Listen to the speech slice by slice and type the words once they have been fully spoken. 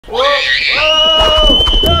Whoa! Whoa!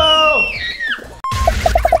 No!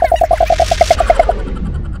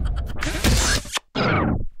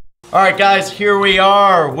 Alright guys, here we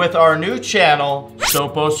are with our new channel,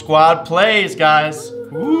 SOPO Squad Plays, guys.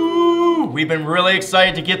 Woo! We've been really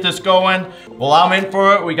excited to get this going. Well, I'm in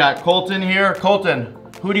for it. We got Colton here. Colton,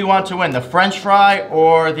 who do you want to win? The French fry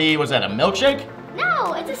or the, was that a milkshake?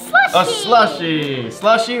 No, it's a slushie. A slushie.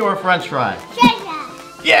 Slushie or French fry?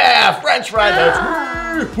 Yeah, French fry.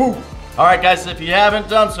 All right, guys, if you haven't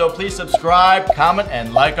done so, please subscribe, comment,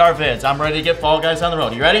 and like our vids. I'm ready to get Fall Guys on the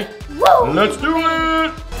road. You ready? Whoa. Let's do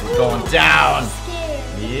it. We're going down.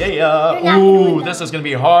 Yeah. Ooh, this is going to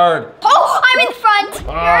be hard. Oh, I'm in front.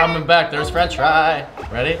 Oh, I'm in back. There's French fry.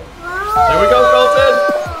 Ready? There we go,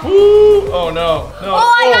 Colton. Woo. Oh, no. No.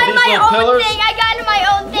 Oh, I got my own pillars. thing. I got my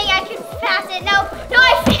own thing. I can pass it. No,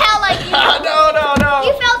 I fell like you. No.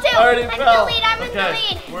 You fell too. I already I'm fell. in the lead. I'm in the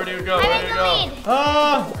lead. Where do you go? I'm Where in do you the go?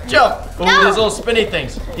 lead. Jump. Oh, No. these little spinny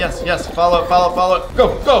things. Yes. Follow it.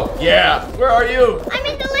 Go. Yeah. Where are you? I'm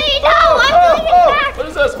in the lead. No, I'm going back. What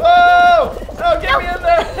is this? Whoa. No, get me in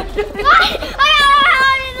there. I'm in the lead.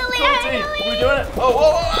 I'm in the lead. Are we doing it?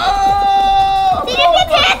 Oh. Did you get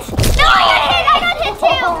hit? No, I got hit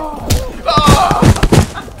too.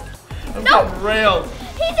 I'm getting railed.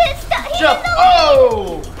 He did stuff. Jump.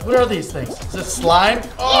 Oh. What are these things? Is this slime?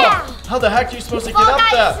 Oh. Yeah. How the heck are you supposed to get Fall up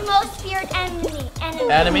Guys' there? most feared enemy.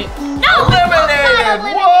 Enemy? No. Eliminated.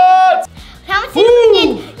 Not What? How much did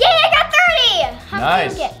you get? Yay, I got 30. How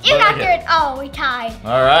Nice. much did you get? You got 30. Oh, we tied.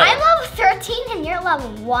 All right. I'm level 13 and you're level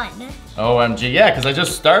 1. OMG, yeah, because I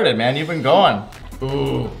just started, man. You've been going.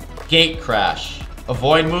 Ooh, gate crash.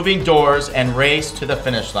 Avoid moving doors and race to the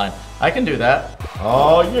finish line. I can do that.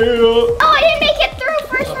 Oh, yeah. Oh, I didn't make it through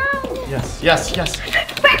first round. Yes.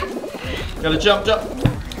 Gotta jump.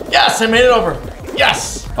 Yes, I made it over.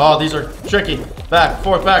 Yes. Oh, these are tricky. Back,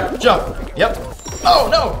 forth, back, jump. Yep. Oh,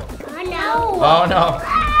 no. Oh, no.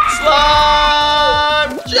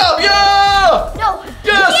 Slime! Jump, yeah! No.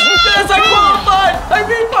 Yes, I qualified! I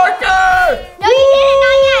beat Parker! No, you didn't,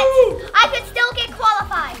 not yet. I could still get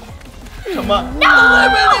qualified. Come on. No!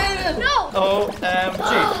 Eliminated! No!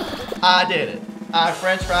 OMG. I did it. I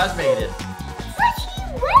French fries made it.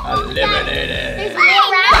 Eliminated.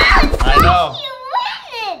 I know.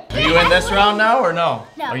 Are you in this round now or no?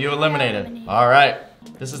 No. Are you eliminated? All right.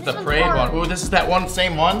 This is the parade one. Ooh, this is that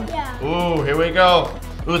same one? Yeah. Ooh, here we go.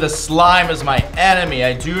 Ooh, the slime is my enemy.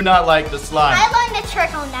 I do not like the slime. I learned a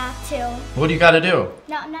trick on that too. What do you got to do?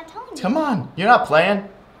 No, I'm not telling you. Come on. You're not playing.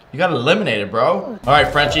 You got to eliminate it, bro. All right,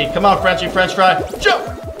 Frenchie. Come on, Frenchie. French fry. Jump.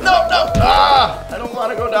 No. Ah, I don't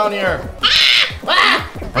want to go down here.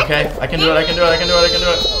 Okay, I can do it.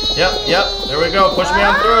 Yep. There we go. Push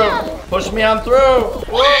me on through.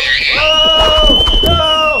 Whoa.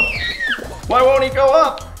 No. Why won't he go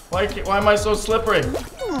up? Why am I so slippery? Yes!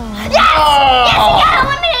 Yes, we got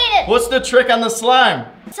eliminated! What's the trick on the slime?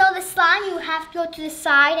 So the slime, you have to go to the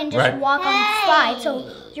side and just walk on the slide,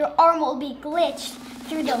 so your arm will be glitched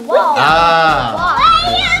through the wall.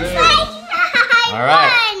 All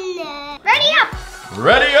right.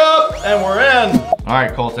 Ready up! And we're in. All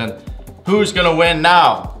right, Colton. Who's gonna win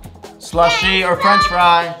now? Slushie or French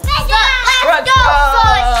fry? Let's go,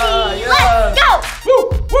 Slushy! Yes. Let's go!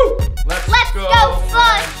 Woo! Let's go,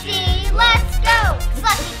 Slushy! Let's go!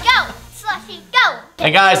 Slushy, go! Slushy, go!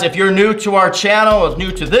 And guys, if you're new to our channel, or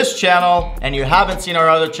new to this channel, and you haven't seen our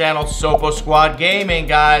other channel, SOPO Squad Gaming,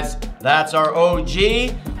 guys, that's our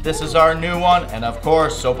OG. This is our new one, and of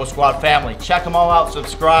course, SOPO Squad family. Check them all out,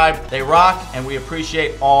 subscribe. They rock, and we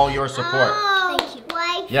appreciate all your support. Thank you.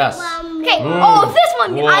 Yes. Okay. Ooh. Oh, this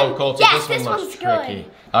one. Whoa, Colton, yes, this one looks one's tricky.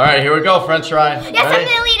 good. All right, here we go, French fry. Yes, Ready? I'm in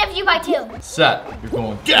the lead of you by 2. Set. You're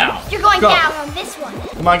going down. You're going Go. down on this one.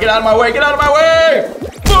 Come on, get out of my way. Get out of my way.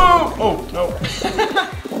 Boom. Oh, no.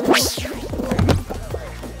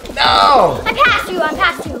 No. I'm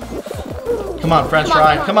past you. Come on, French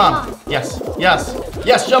fry. Come on. Yes,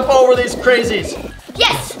 jump over these crazies.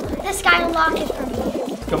 Yes, this guy unlocked it for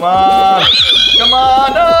me. Come on.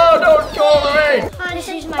 No, don't go over me. This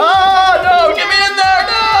is my No, get me in there.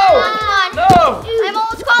 Come on. No. I'm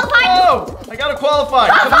almost qualified. No, I gotta qualify.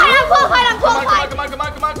 I'm qualified. Come on.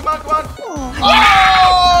 Yes!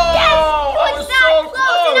 Yes! Oh, You I was was that so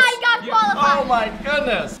close and I got qualified. Oh my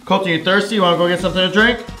goodness. Colton, you thirsty? You wanna go get something to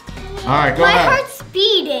drink? All right, go My ahead. heart's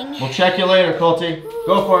beating. We'll check you later, Colty.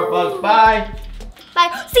 Go for it, bud. Bye.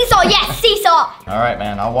 Bye. Seesaw, yes, seesaw. All right,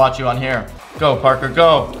 man. I'll watch you on here. Go, Parker,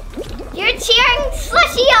 go. You're cheering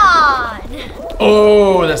Slushy on.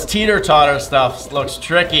 Oh, this teeter-totter stuff looks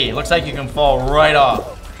tricky. Looks like you can fall right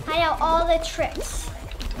off. I know all the tricks.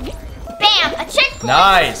 bam, a checkpoint.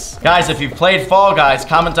 Nice. Guys, if you've played Fall Guys,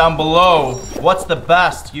 comment down below. What's the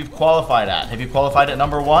best you've qualified at? Have you qualified at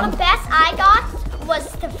number 1? The best I got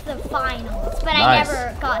was the finals, but Nice. I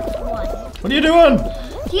never got one. What are you doing?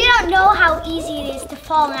 You don't know how easy it is to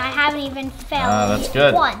fall, and I haven't even fell That's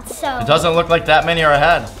good. once. So It doesn't look like that many are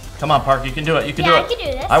ahead. Come on, Parker, you can do it. You can do it. I can do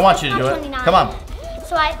this. I want you to I'm do it. 29. Come on.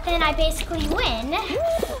 So then I basically win. No, I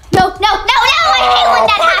hate when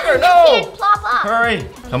that Parker, happens. no. You can't plop up. Hurry.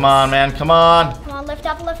 Come on, man. Come on. Come on, lift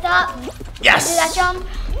up, lift up. Yes. Do that jump.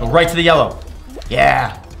 Go right to the yellow.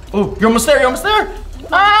 Yeah. Ooh, you're almost there. You're almost there.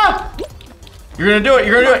 Ah. You're going to do it.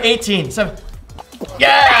 You're going to do it. 18, 7.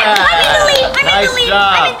 Yeah. I'm in the lead. I'm Nice in the lead.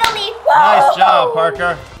 job. I'm in the lead. Nice job,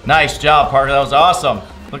 Parker. Nice job, Parker. That was awesome.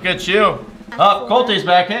 Look at you. Oh, Colty's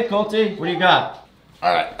back. Hey, Colty. What do you got?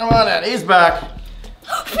 All right. Come on in. He's back.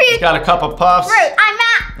 He's got a cup of puffs. Fruit.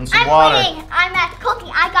 I'm some water. winning. I'm at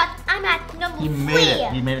cookie. I'm at number 3. You made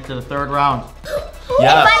it. You made it to the 3rd round. If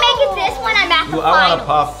Yes. I make it this one, I'm at the Ooh, I final. want a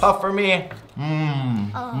puff. Puff for me.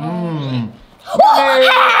 Mmm. Mmm.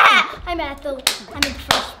 I'm in first person.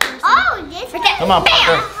 Oh, this Come on,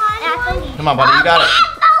 Parker. At the lead. Come on, buddy. You got it.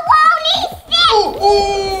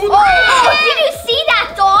 Ooh. Did you see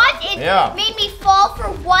that dodge? It Yeah. made me fall for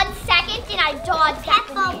 1 second, and I dodged that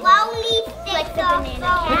like the banana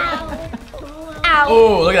cow. Ow.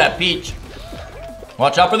 Oh, look at that peach.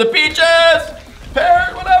 Watch out for the peaches.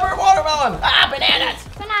 Pears, whatever, watermelon. Ah, bananas.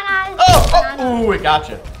 Bananas. Oh, it got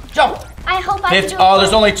you. Jump. I hope I do. Oh,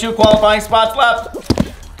 there's only 2 qualifying spots left.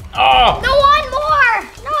 Oh. No, one more.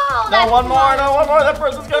 No, No, one more. No, one more. That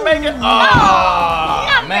person's gonna make it.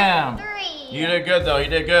 Oh, man. 3. You did good, though. You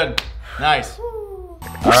did good. Nice. All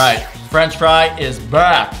right, French fry is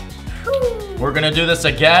back. We're gonna do this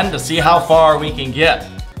again to see how far we can get.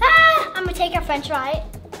 I'm gonna take our French fry.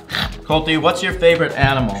 Colty, what's your favorite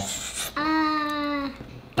animal?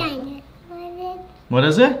 Dinosaur. What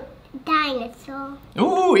is it? Dinosaur.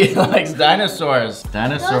 Ooh, he likes dinosaurs. Those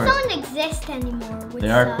Dinosaurs. don't exist anymore. They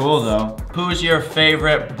are cool, though. Who's your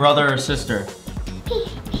favorite brother or sister?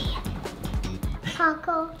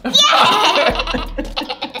 Coco.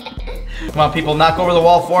 Come on, people, knock over the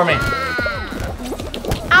wall for me.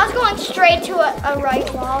 I was going straight to a right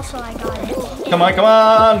wall, so I got it. Come on, come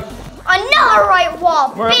on. Another right wall.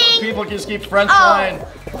 Where Bing. people just keep French frying.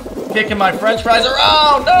 Kicking my French fries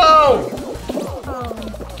around. No.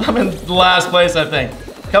 I'm in last place, I think.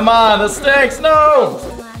 Come on, this stinks. No.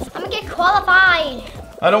 I'm gonna get qualified.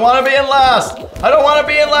 I don't want to be in last. I don't want to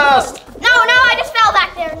be in last. No, I just fell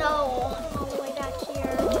back there. No. All the way back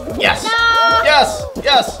here. Yes. No. Yes.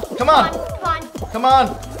 Yes. Come on. Come on. Come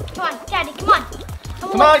on. Come on, Daddy. Come on.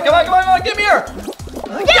 Come on. Come on. Come on. Come on. Get me here.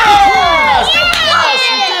 Yes! Yes.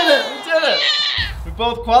 We did it. We did it. We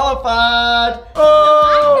both qualified.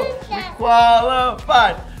 Oh. We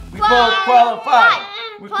qualified. We both qualified.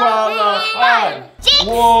 We qualified. Jinx.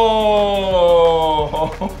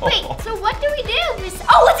 Whoa. Wait, so what do we do?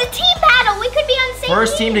 Oh, it's a team battle. We could be on the same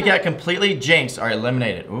First team to get completely jinxed are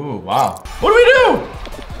eliminated. Ooh, wow. What do we do?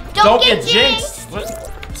 Don't get jinxed.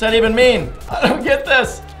 What's that even mean? I don't get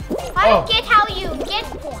this. I don't get how you get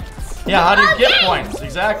points. Yeah, how do you get jinx. points?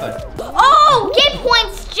 Exactly. Oh, get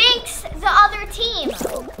points, jinx the other team.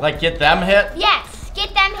 Like get them hit? Yes,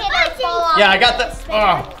 get them hit or fall off. Yeah, I got that.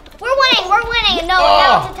 We're winning. No,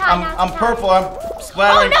 now it's a tie. I'm purple. I'm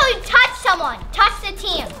splattering. Oh no, you touch someone. Touch the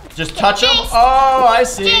team. Just touch them? Jinx. Oh, I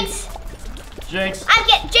see. Jinx. Jinx.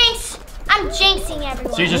 I'm jinxing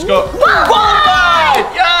everyone. So you just go. Qualified!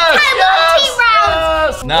 Yes! I love team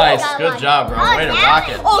rounds. Yes! Nice. Good job, bro. Way to rock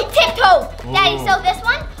it. Oh, tiptoe. Ooh. Daddy, so this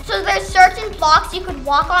one, so there's certain blocks you could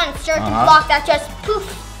walk on and certain block that just poof.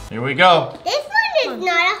 Here we go. This one is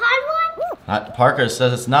not a hard one. Parker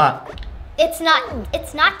says it's not. It's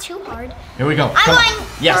not too hard. Here we go. I'm Come on. going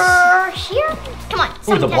Yes. here. Come on.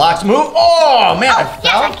 Ooh, the blocks move. Oh, man. I Yes,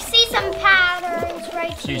 fell. I can see some patterns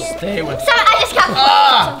right So you here. stay with. I just got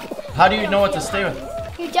How do you know what to stay with?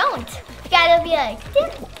 You don't. You gotta be like,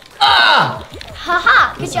 Ah!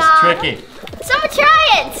 haha, good This job. is tricky. Someone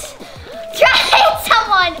try it. Try it,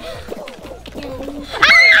 someone.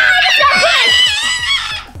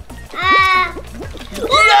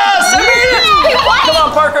 Yes! I made it! Come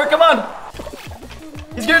on, Parker, come on.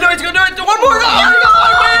 He's gonna do it, One more. No!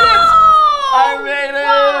 I made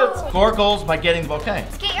it! 4 goals by getting the bouquet.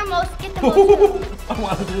 Get the most. I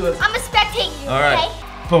want to do this. I'm gonna spectate you, All right. okay?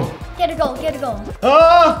 Boom. Get a goal.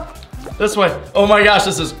 Ah! This way. Oh my gosh,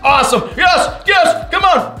 this is awesome. Yes! Come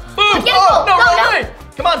on. Boom. Get a goal. No, Go, wrong no. way.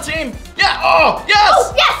 Come on, team. Yeah. Oh, yes.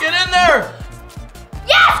 Oh, yes. Get in there.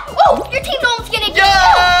 Yes! Oh, your team's almost gonna get Yeah!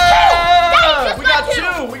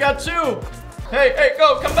 Two. We got two. Hey,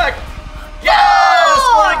 go. Come back. Yes!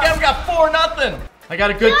 scored again. We got 4-0. I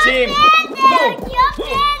got a good team. Jump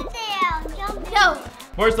in there. Jump down.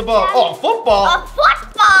 Where's the ball? Oh, football. A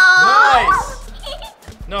football. Nice.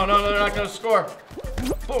 No, they're not gonna score.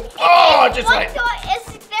 Boom. Oh, just like. Hey,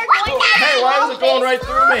 why is it going right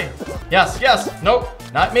through me? Yes. Nope,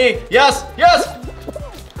 not me. Yes.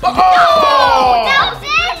 Oh!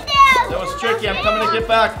 That was tricky. I'm coming to get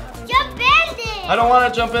back. Jump in there. I don't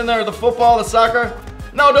want to jump in there. The football, the soccer.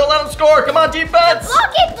 No, don't let him score. Come on, defense.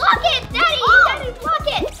 Block it, Daddy, block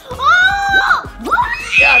it. Oh!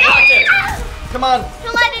 Yeah, I blocked it. Come on.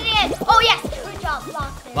 Don't let it in. Oh, yes. Good job,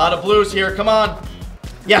 blocked it. A lot of blues here. Come on.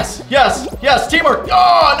 Yes. Teamwork.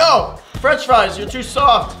 Oh, no. French fries, you're too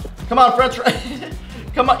soft. Come on, French fries.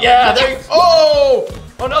 Come on. Yeah, there you go. Oh,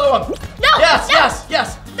 another one. No. Yes.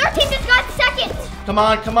 Their team just got second. Come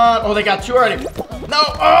on. Oh, they got 2 already. No.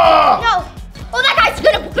 No. Oh, that guy's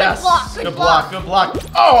good block. Good block.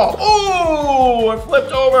 Oh, I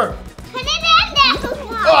flipped over.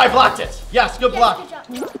 Oh, I blocked it. Yes, good block. Good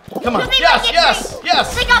job. Come on. So Yes.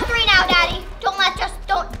 They got 3 now, Daddy. Don't let them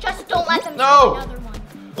No. score another one.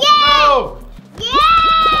 No.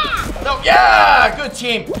 Yeah. No. Yeah. Good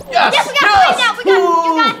team. Yes. Yes, we got 5 now. You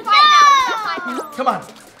got 5 now. Come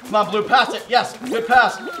on, Blue. Pass it. Yes. Good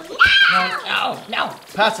pass. No.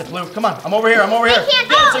 Pass it, Blue. Come on. I'm over here. Get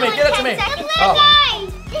it to me. Oh.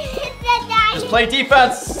 Just play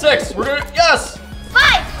defense. 6. We're gonna. Yes. 5.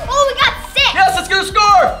 Oh, we got 6. Yes, it's gonna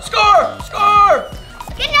score.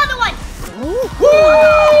 Get another one. Woo!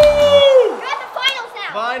 We're at the finals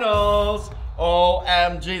now. Finals.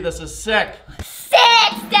 OMG, this is sick. 6,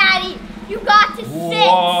 Daddy. You got to 6.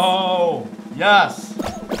 Whoa. Yes. Yay!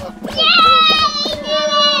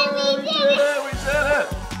 We did it.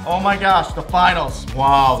 Oh my gosh, the finals.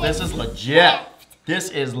 Wow, this is legit.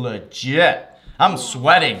 I'm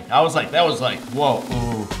sweating. That was like, whoa.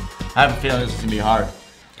 Ooh. I have a feeling this is gonna be hard.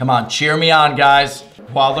 Come on, cheer me on, guys.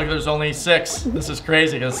 Wow, look, there's only 6. This is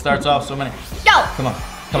crazy. It starts off so many. Go. Come on.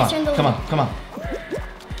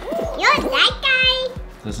 You're that guy.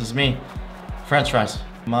 This is me. French fries.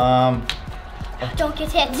 Mom. Don't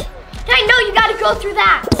get hit. I know you gotta go through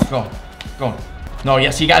that. Go. No,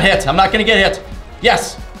 yes, he got hit. I'm not gonna get hit.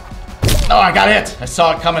 Yes. No, I got hit. I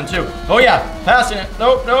saw it coming too. Oh yeah, passing it.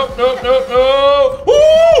 Nope.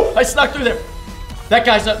 Woo! I snuck through there. That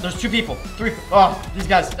guy's up. There's 2 people. 3. Oh, these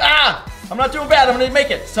guys. Ah! I'm not doing bad. I'm gonna make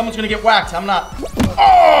it. Someone's gonna get whacked. I'm not.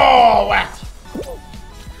 Oh, whacked.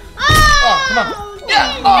 Oh, come on.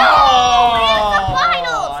 Yeah. Oh,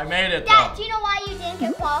 finals. I made it. Dad, do you know why you didn't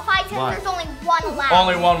get qualified? Because there's only 1 left.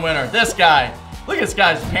 Only 1 winner. This guy. Look at this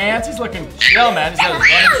guy's pants. He's looking chill, man. He's got his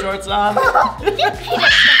running shorts on.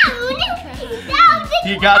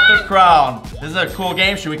 He got the crown. This is a cool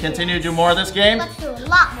game. Should we continue to do more of this game? Let's do a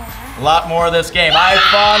lot more. A lot more of this game. I had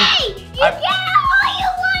fun. You won.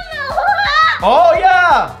 Oh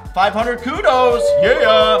yeah, 500 kudos.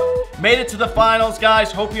 Yeah. Made it to the finals,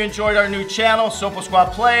 guys. Hope you enjoyed our new channel, SOPO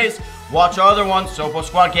Squad Plays. Watch our other ones, SOPO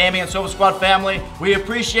Squad Gaming and SOPO Squad Family. We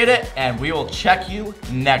appreciate it, and we will check you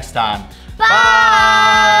next time.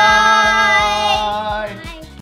 Bye.